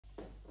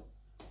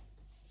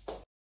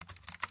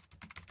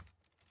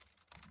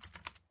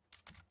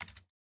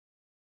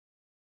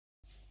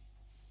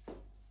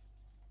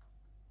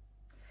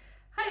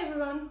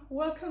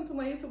welcome to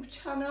my YouTube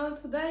channel.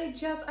 Today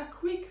just a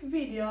quick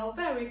video,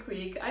 very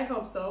quick, I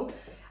hope so.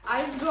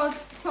 I've got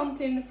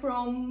something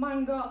from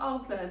Mango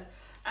outlet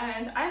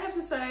and I have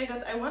to say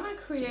that I want to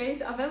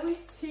create a very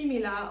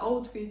similar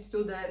outfit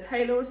to the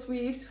Taylor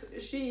Swift.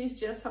 She is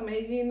just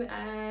amazing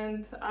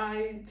and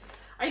I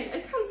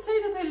can't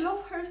say that I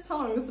love her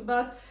songs,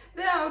 but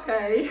they are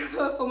okay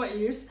for my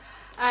ears.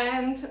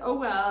 And oh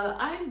well,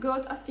 I've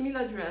got a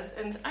similar dress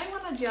and I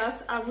want to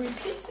just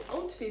repeat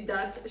outfit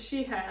that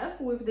she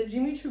have with the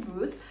Jimmy Choo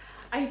boots.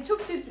 I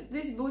took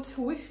these boots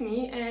with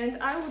me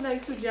and I would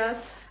like to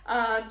just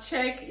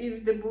check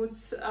if the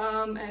boots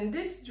and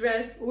this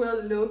dress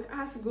will look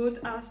as good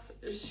as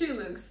she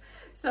looks.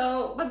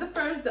 So, but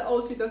first, the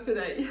outfit of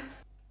today.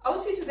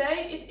 Outfit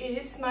today, it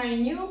is my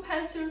new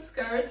pencil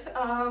skirt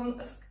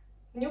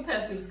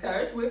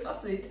with a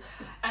slit,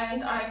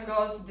 and I've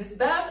got this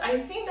belt. I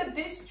think that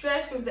this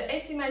dress with the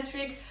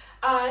asymmetric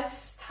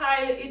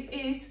style, it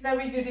is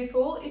very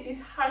beautiful. It is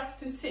hard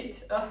to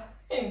sit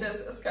in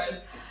this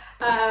skirt,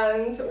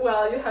 and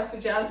well, you have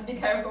to just be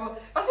careful,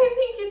 but I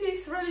think it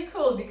is really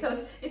cool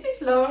because it is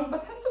long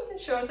but have something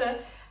shorter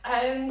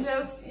and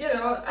just, you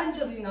know,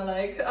 Angelina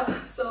like,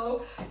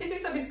 so it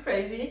is a bit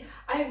crazy.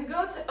 I've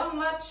got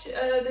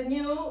the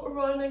new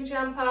roll neck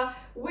jumper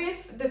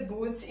with the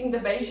boots in the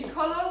beige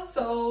color,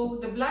 so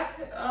the black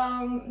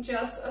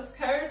just a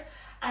skirt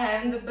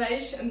and the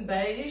beige and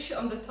beige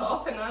on the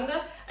top and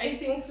under, I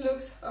think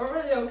looks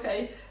really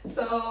okay.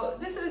 So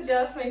this is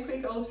just my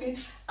quick outfit.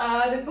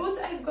 The boots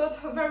I've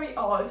got are very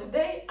old.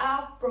 They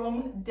are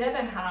from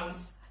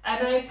Debenhams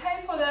and I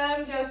pay for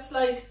them just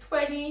like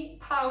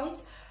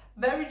 £20.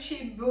 Very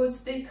cheap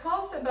boots. They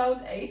cost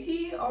about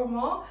 80 or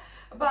more,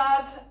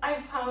 but I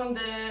found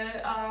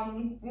the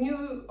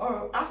new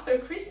or after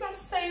Christmas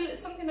sale,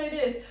 something like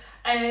this,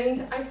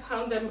 and I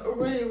found them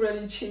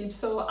really cheap,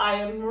 so I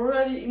am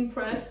really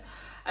impressed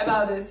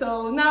about it.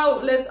 So now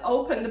let's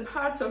open the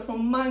parts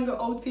from Mango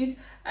outfit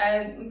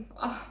and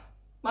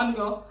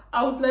Mango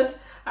outlet,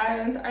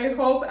 and I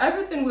hope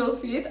everything will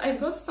fit. I've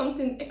got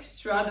something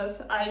extra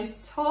that I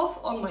saw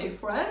on my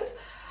friend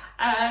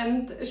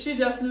and she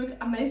just looked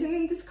amazing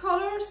in this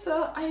color,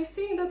 so I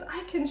think that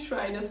I can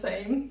try the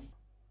same.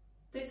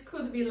 This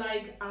could be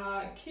like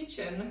a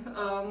kitchen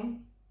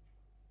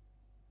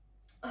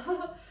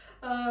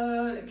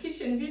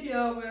kitchen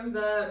video with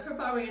the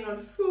preparing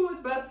of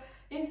food, but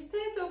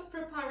instead of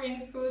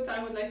preparing food,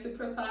 I would like to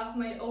prepare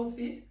my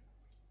outfit.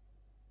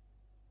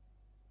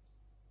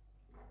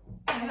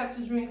 I have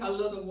to drink a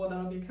lot of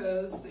water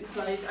because it's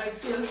like I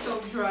feel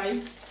so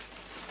dry.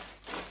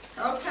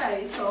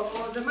 Okay, so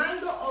the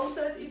Mango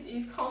outlet, it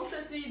is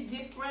completely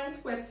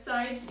different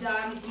website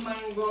than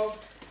Mango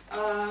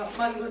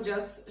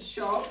just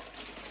shop.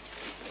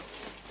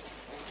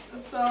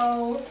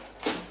 So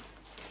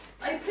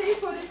I paid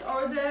for this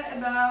order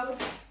about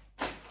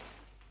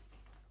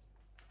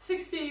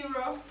 60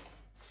 euro,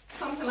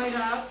 something like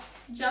that,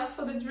 just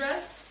for the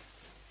dress.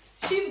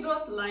 She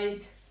got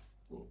like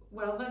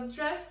velvet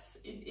dress.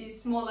 It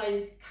is more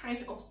like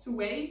kind of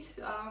suede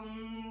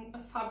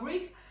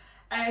fabric.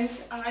 And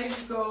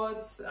I've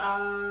got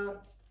a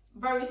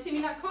very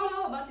similar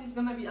color, but it's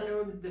gonna be a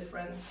little bit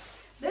different.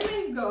 Then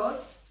I've got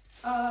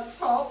a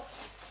top,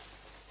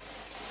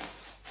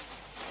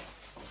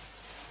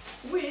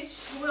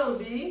 which will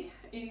be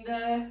in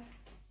the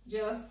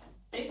just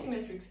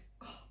asymmetric.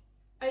 Oh,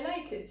 I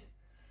like it.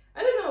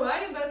 I don't know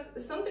why, but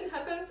something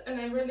happens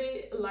and I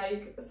really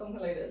like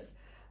something like this.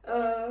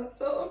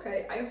 So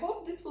okay, I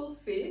hope this will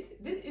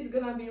fit. This is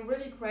gonna be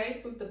really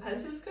great with the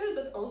pencil skirt,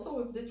 but also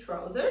with the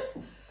trousers.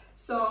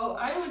 So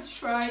I will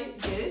try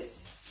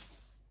this.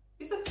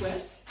 Is that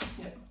wet?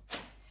 No.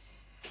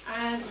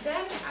 And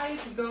then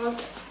I've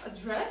got a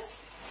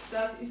dress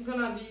that is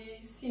gonna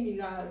be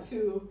similar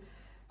to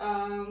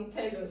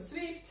Taylor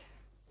Swift.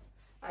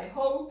 I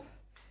hope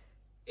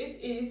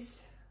it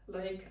is.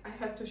 Like, I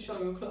have to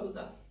show you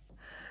closer.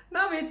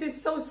 Now it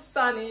is so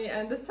sunny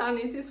and the sun,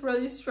 it is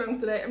really strong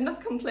today. I'm not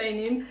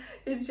complaining.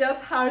 It's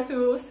just hard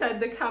to set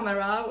the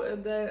camera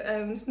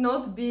and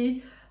not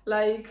be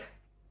like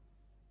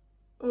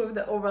with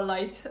the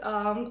overlight.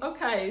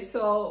 Okay,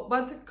 so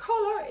but the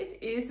color, it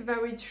is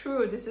very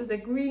true. This is the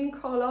green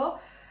color.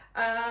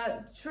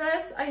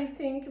 Dress, I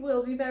think,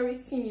 will be very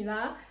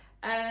similar,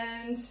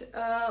 and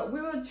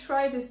we will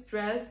try this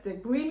dress, the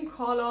green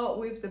color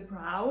with the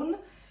brown.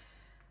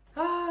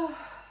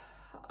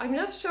 I'm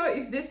not sure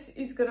if this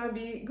is gonna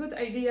be a good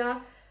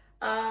idea,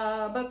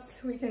 but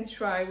we can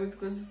try. We've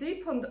got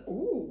zip on the,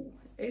 ooh,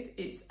 it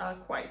is a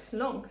quite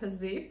long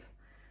zip.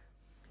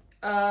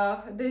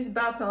 This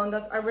button,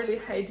 that I really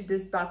hate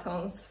these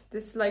buttons.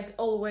 This like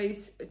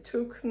always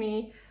took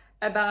me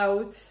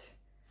about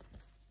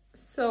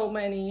so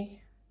many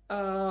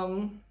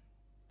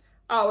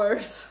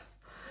hours,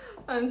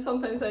 and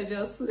sometimes I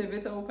just leave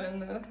it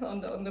open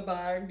on the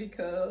bar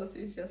because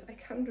it's just, I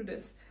can't do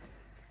this.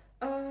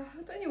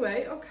 But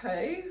anyway,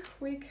 okay,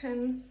 we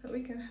can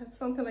have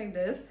something like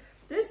this.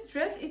 This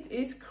dress, it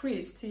is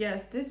creased.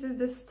 Yes, this is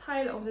the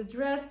style of the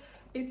dress.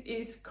 It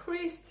is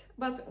creased,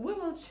 but we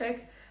will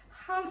check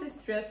how this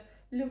dress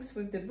looks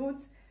with the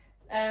boots.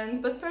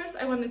 But first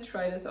I want to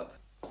try the top.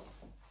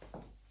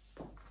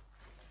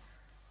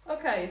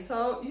 Okay,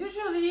 so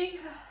usually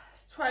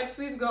stripes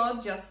we've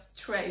got just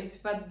straight,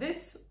 but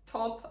this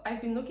top,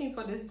 I've been looking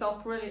for this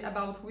top really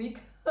about a week.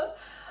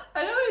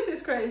 I know it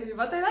is crazy,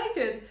 but I like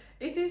it.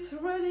 It is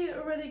really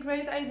a really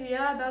great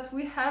idea that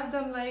we have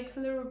them like a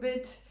little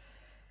bit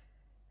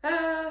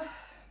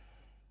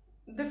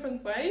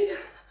different way.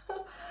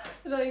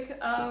 Like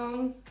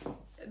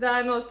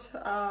they're not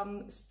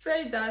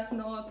straight, that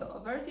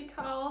not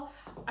vertical.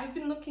 I've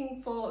been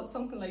looking for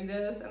something like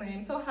this and I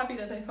am so happy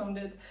that I found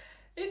it.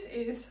 It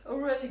is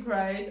really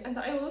great and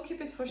I will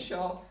keep it for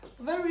sure.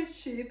 Very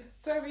cheap,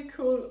 very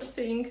cool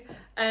thing,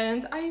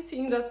 and I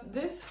think that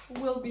this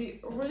will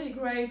be really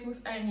great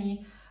with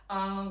any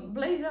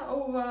blazer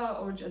over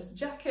or just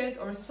jacket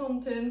or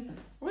something.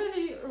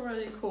 Really,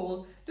 really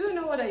cool. Do you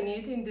know what I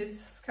need in this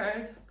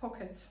skirt?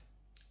 Pockets.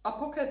 A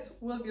pocket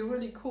will be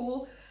really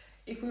cool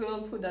if we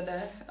will put that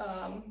there.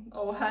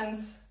 Or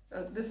hands.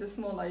 This is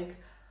more like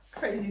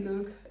crazy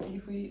look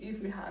if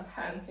we have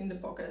hands in the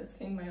pockets,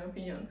 in my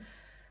opinion.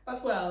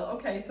 But well,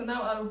 okay, so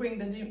now I'll bring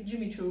the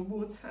Jimmy Choo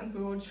boots and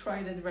we will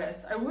try the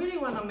dress. I really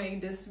want to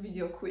make this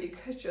video quick,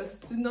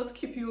 just to not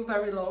keep you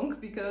very long,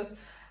 because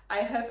I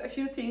have a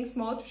few things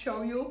more to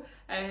show you,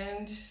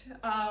 and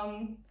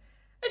I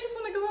just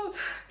want to go out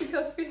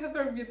because we have a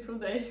very beautiful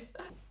day.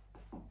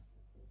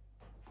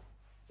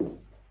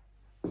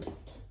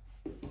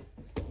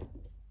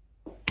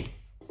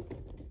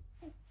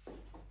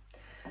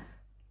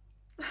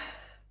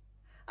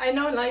 I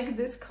know, like,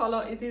 this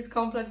color, it is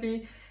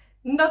completely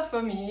not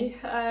for me,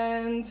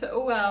 and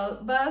well,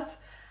 but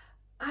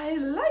I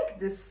like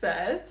this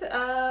set.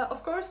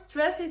 Of course,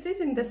 dress it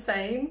isn't the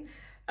same.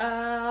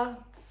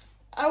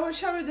 I will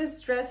show you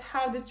this dress,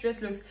 how this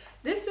dress looks.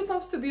 This is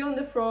supposed to be on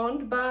the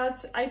front,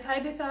 but I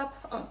tied this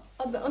up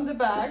on the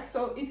back,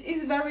 so it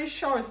is very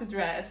short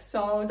dress,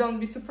 so don't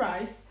be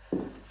surprised.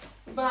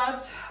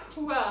 But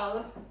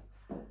well,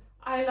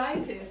 I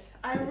like it.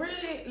 I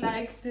really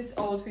like this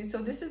outfit. So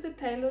this is the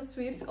Taylor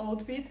Swift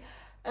outfit,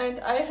 and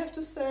I have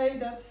to say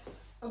that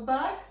a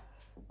bag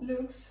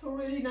looks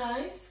really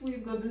nice.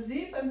 We've got the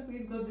zip and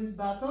we've got this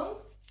button.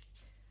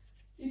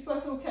 It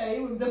was okay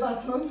with the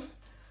button,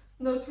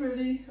 not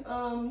really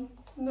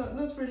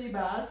not really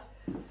bad,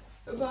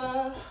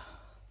 but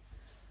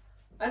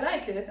I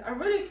like it. I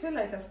really feel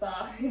like a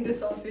star in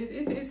this outfit.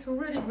 It is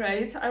really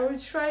great. I will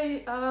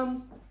try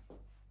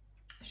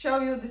show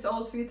you this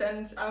outfit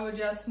and I will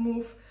just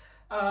move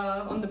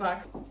on the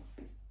back.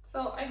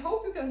 So I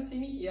hope you can see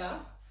me here.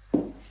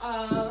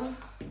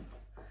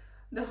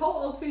 The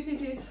whole outfit, it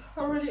is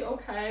really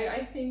okay.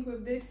 I think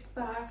with this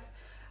bag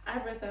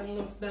everything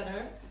looks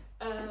better.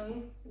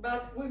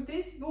 But with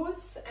these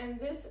boots and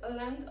this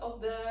length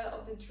of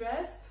the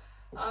dress,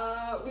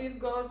 we've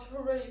got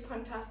a really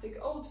fantastic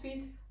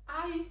outfit.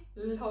 I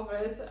love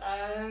it,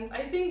 and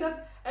I think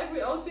that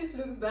every outfit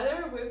looks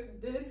better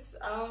with this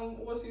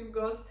what we've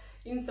got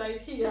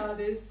inside here,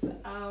 this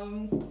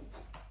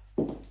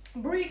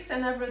bricks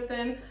and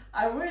everything.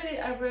 I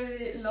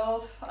really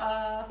love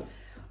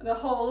the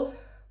whole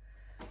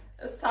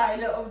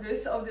style of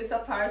this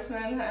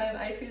apartment, and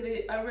I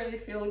really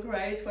feel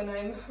great when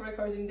I'm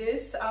recording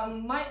this.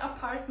 My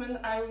apartment,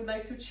 I would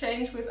like to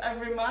change with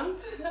every month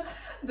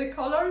the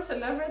colors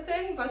and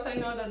everything, but I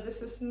know that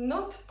this is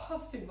not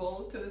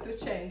possible to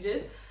change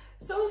it.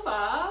 So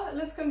far,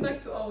 let's come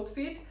back to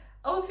outfit.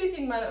 Outfit,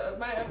 in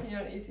my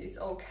opinion, it is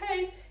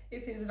okay.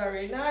 It is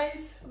very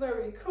nice,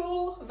 very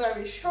cool,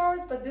 very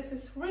short, but this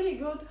is really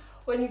good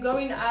when you're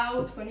going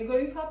out, when you're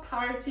going for a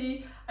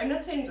party. I'm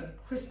not saying the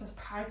Christmas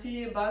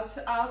party, but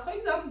for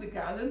example, the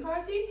garden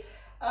party.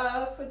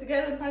 For the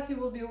garden party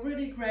will be a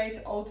really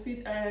great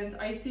outfit, and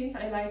I think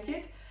I like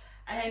it.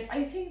 And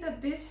I think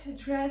that this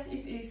dress,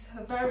 it is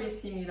very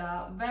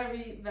similar,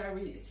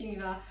 very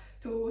similar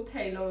to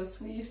Taylor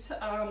Swift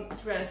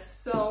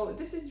dress. So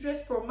this is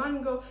dress for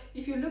Mango.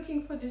 If you're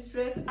looking for this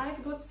dress,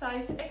 I've got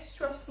size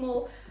extra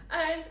small,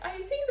 and I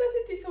think that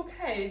it is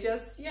okay.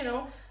 Just, you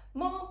know,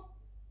 more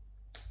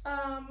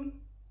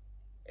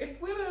if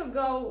we will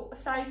go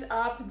size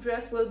up,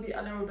 dress will be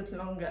a little bit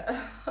longer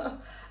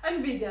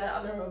and bigger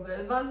a little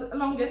bit, but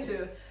longer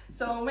too.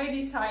 So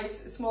maybe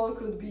size small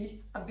could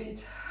be a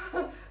bit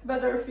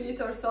better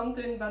fit or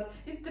something, but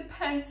it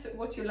depends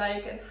what you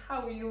like and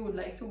how you would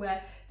like to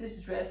wear this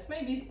dress.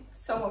 Maybe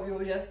some of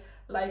you just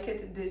like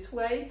it this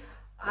way.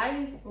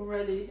 I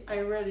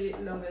really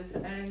love it,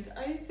 and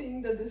I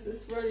think that this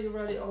is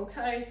really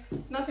okay.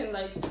 Nothing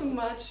like too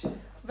much.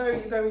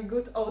 Very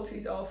good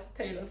outfit of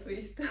Taylor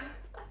Swift.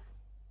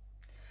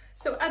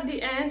 So at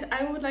the end,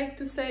 I would like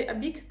to say a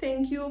big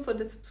thank you for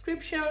the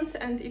subscriptions,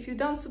 and if you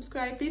don't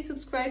subscribe, please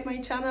subscribe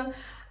my channel.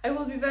 I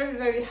will be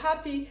very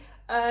happy,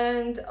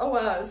 and oh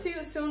well, I'll see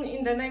you soon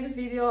in the next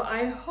video.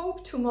 I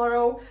hope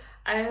tomorrow,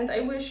 and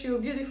I wish you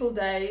a beautiful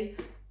day.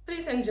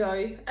 Please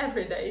enjoy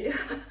every day.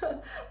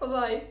 Bye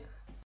bye.